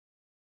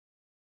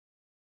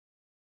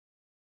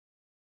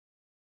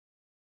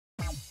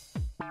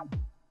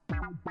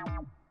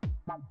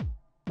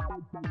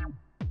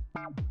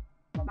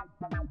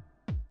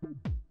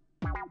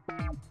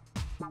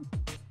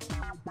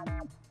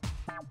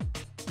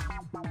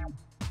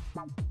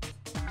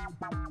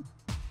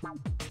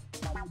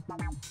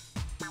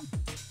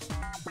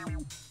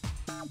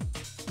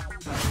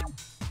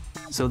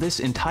So this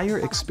entire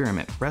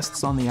experiment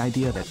rests on the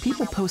idea that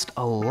people post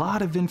a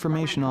lot of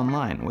information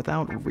online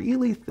without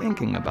really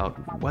thinking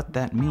about what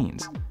that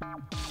means,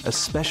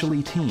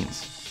 especially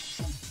teens.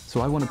 So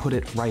I want to put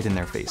it right in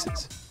their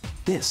faces.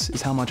 This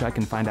is how much I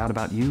can find out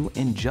about you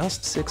in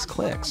just 6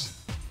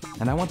 clicks.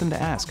 And I want them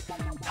to ask,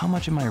 how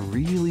much am I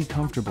really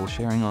comfortable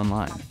sharing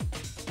online?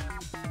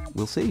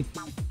 We'll see.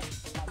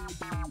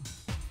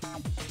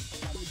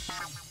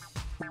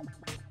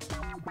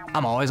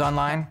 I'm always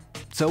online,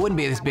 so it wouldn't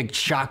be this big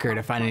shocker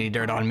to find any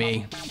dirt on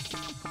me.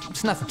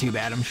 It's nothing too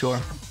bad, I'm sure.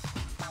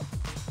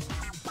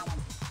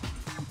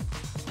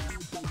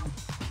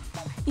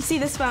 You see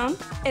this phone?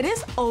 It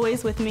is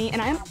always with me,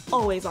 and I am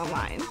always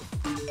online.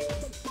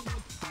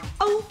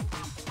 Oh,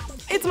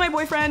 it's my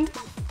boyfriend.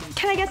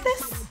 Can I get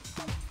this?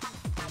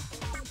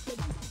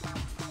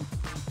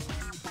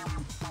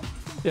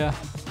 Yeah,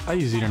 I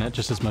use the internet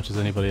just as much as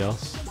anybody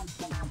else.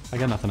 I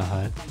got nothing to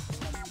hide.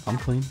 I'm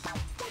clean.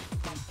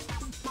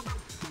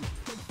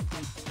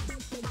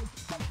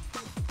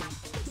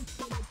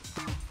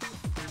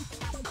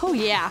 Oh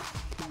yeah.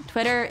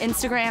 Twitter,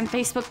 Instagram,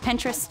 Facebook,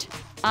 Pinterest.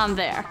 I'm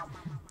there.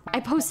 I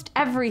post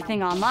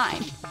everything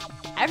online.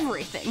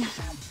 Everything.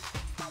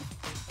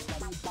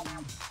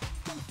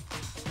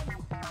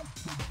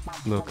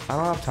 Look, I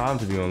don't have time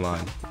to be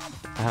online.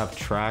 I have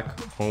track,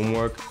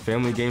 homework,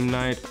 family game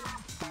night,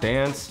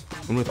 dance,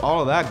 and with all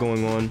of that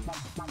going on,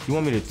 you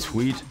want me to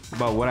tweet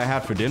about what I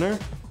had for dinner?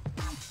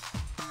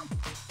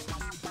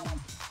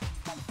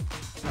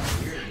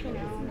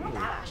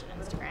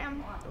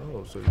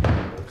 Oh,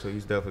 so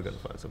he's definitely gonna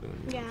find something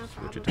when you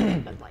switch your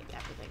time. But like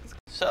everything's.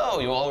 So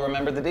you all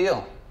remember the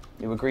deal.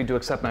 You agreed to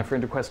accept my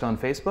friend request on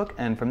Facebook,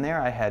 and from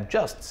there I had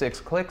just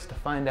 6 clicks to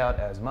find out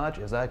as much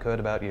as I could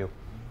about you.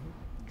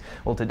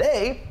 Well,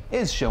 today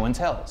is show and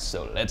tell,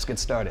 so let's get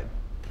started.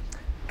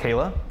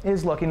 Kayla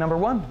is lucky number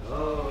 1.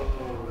 Oh.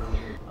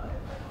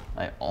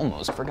 I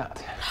almost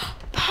forgot.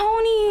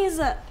 Ponies!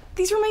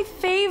 These were my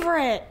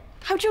favorite.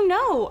 How'd you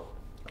know?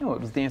 Oh, it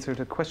was the answer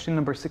to question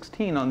number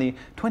 16 on the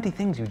 20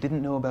 things you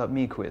didn't know about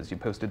me quiz you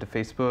posted to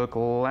Facebook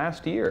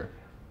last year.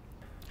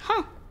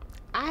 Huh.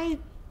 I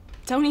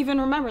don't even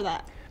remember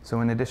that.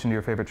 So in addition to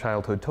your favorite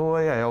childhood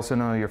toy, I also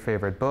know your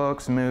favorite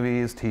books,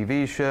 movies,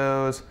 TV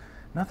shows.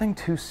 Nothing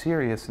too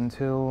serious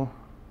until...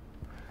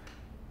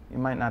 You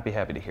might not be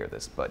happy to hear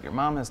this, but your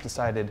mom has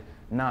decided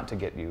not to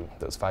get you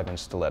those 5-inch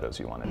stilettos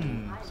you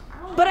wanted.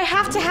 But I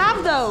have to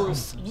have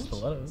those!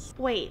 Stilettos.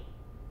 Wait,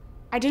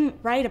 I didn't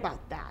write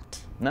about that.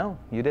 No,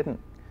 you didn't,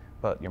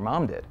 but your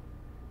mom did.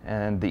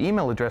 And the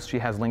email address she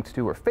has linked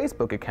to her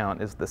Facebook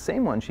account is the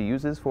same one she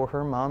uses for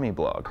her mommy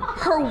blog.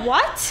 Her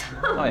what?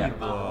 Oh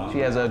yeah, she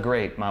has a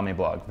great mommy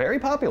blog, very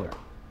popular.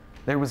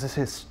 There was this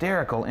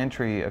hysterical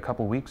entry a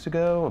couple weeks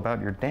ago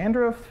about your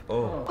dandruff.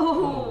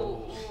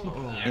 Oh.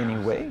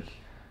 Anyway,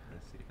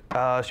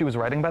 she was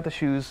writing about the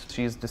shoes.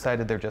 She's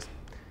decided they're just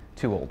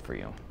too old for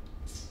you.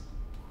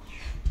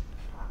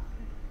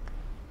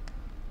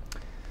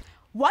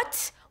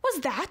 What was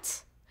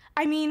that?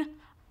 I mean,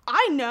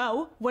 I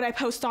know what I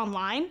post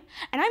online,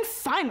 and I'm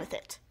fine with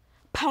it.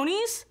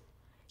 Ponies?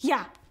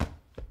 Yeah,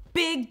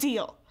 big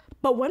deal.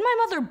 But when my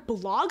mother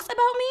blogs about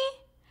me,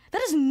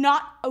 that is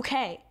not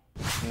okay.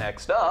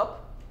 Next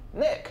up,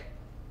 Nick.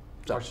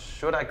 Or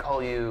should I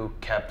call you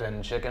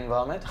Captain Chicken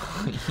Vomit?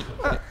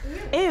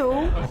 Ew.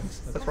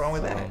 What's wrong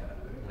with that?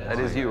 That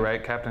is you,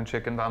 right? Captain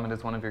Chicken Vomit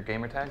is one of your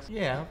gamer tags?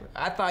 Yeah,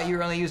 I thought you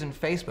were only using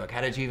Facebook.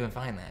 How did you even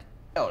find that?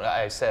 Oh,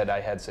 I said I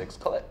had 6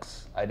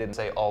 clicks. I didn't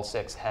say all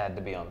 6 had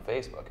to be on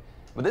Facebook.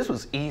 But this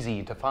was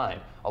easy to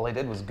find. All I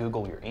did was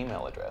Google your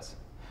email address.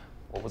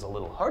 What was a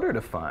little harder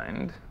to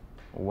find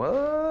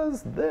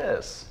was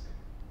this.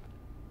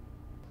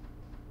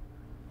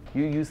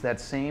 You use that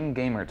same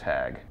gamer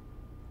tag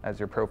as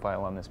your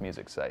profile on this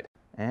music site.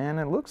 And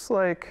it looks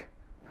like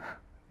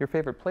your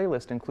favorite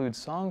playlist includes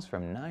songs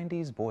from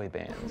 90s boy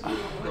bands.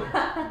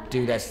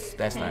 Dude,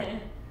 that's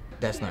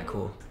not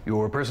cool.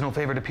 Your personal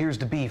favorite appears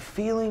to be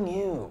Feeling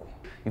You.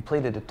 You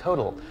played it a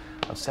total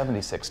of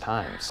 76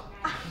 times.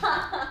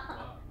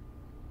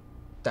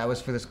 That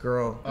was for this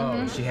girl.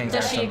 Oh, she hangs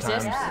out sometimes. Does she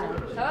exist?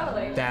 Yeah,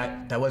 totally.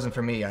 That wasn't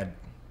for me. I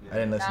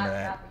didn't listen to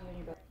that.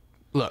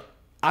 Look,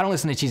 I don't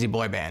listen to cheesy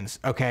boy bands,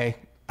 okay?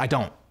 I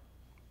don't.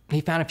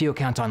 He found a few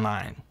accounts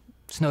online.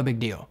 It's no big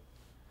deal.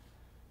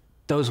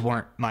 Those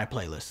weren't my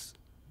playlists.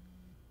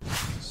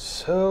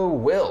 So,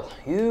 Will,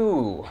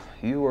 you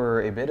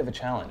were a bit of a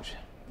challenge.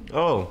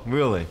 Oh,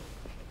 really?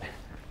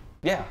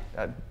 Yeah,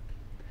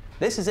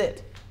 this is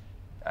it.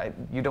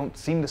 You don't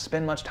seem to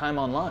spend much time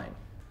online.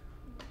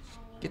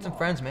 Get some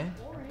friends, man.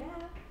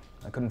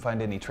 I couldn't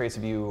find any trace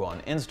of you on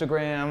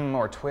Instagram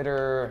or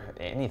Twitter,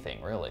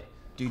 anything really.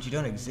 Dude, you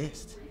don't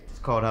exist. It's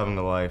called having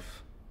a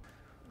life.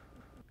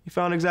 He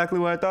found exactly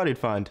what I thought he'd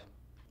find.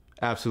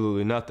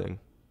 Absolutely nothing.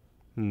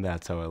 And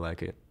that's how I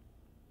like it.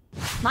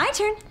 My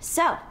turn.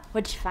 So,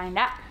 what'd you find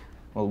out?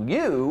 Well,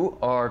 you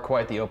are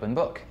quite the open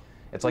book.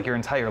 It's like your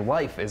entire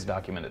life is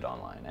documented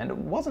online, and it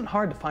wasn't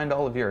hard to find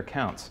all of your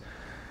accounts.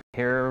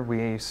 Here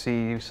we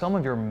see some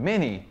of your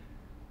mini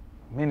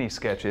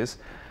sketches,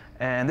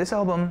 and this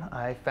album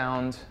I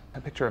found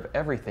a picture of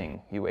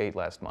everything you ate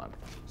last month.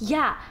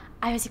 Yeah,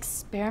 I was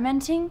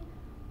experimenting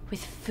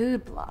with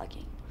food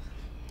blogging.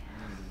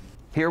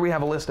 Here we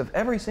have a list of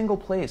every single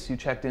place you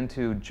checked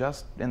into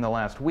just in the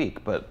last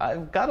week, but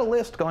I've got a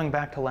list going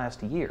back to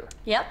last year.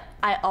 Yep,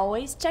 I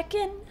always check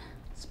in.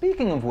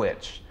 Speaking of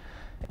which,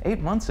 8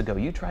 months ago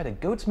you tried a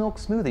goat's milk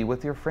smoothie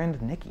with your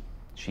friend Nikki.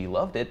 She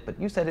loved it, but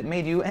you said it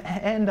made you,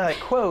 and I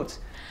quote,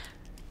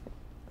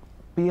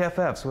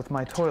 BFFs with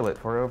my toilet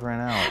for over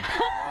an hour.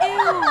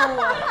 Ew!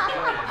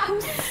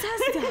 Who says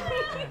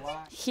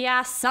that?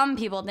 Yeah, some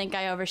people think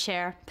I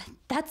overshare, but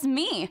that's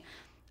me.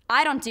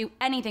 I don't do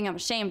anything I'm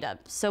ashamed of,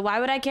 so why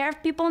would I care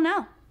if people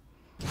know?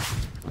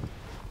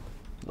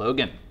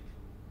 Logan,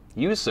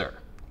 you, sir,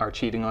 are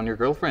cheating on your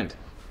girlfriend.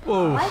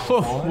 Whoa,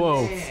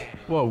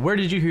 whoa, where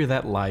did you hear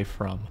that lie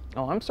from?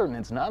 Oh, I'm certain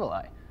it's not a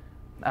lie.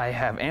 I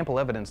have ample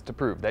evidence to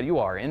prove that you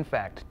are, in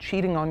fact,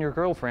 cheating on your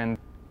girlfriend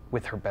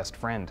with her best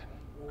friend.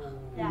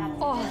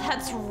 Oh,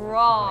 that's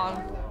wrong.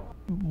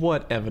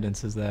 What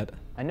evidence is that?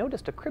 I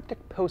noticed a cryptic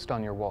post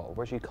on your wall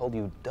where she called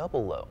you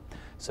Double O.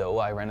 So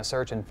I ran a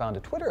search and found a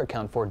Twitter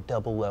account for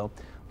Double O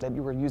that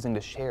you were using to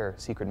share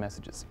secret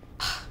messages.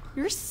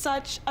 You're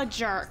such a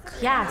jerk.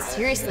 Yeah,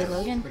 seriously,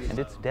 Logan. And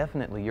it's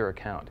definitely your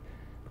account,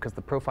 because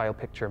the profile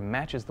picture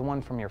matches the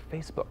one from your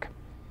Facebook.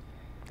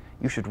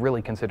 You should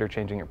really consider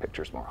changing your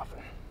pictures more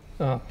often.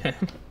 Oh, man.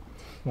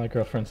 My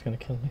girlfriend's gonna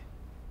kill me.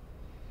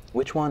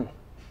 Which one?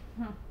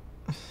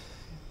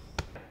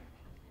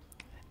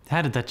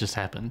 How did that just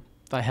happen?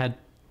 I had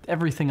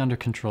everything under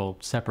control.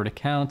 Separate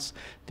accounts,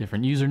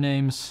 different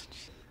usernames.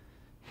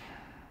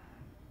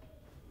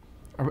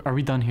 Are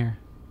we done here?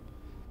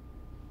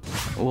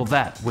 Well,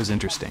 that was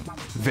interesting.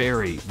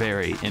 Very,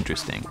 very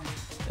interesting.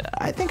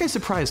 I think I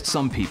surprised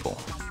some people.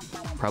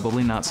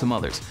 Probably not some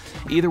others.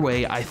 Either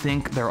way, I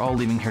think they're all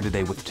leaving here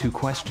today with 2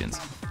 questions.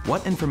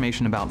 What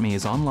information about me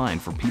is online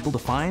for people to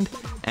find,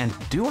 and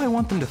do I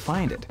want them to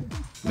find it?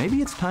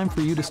 Maybe it's time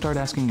for you to start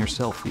asking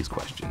yourself these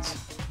questions.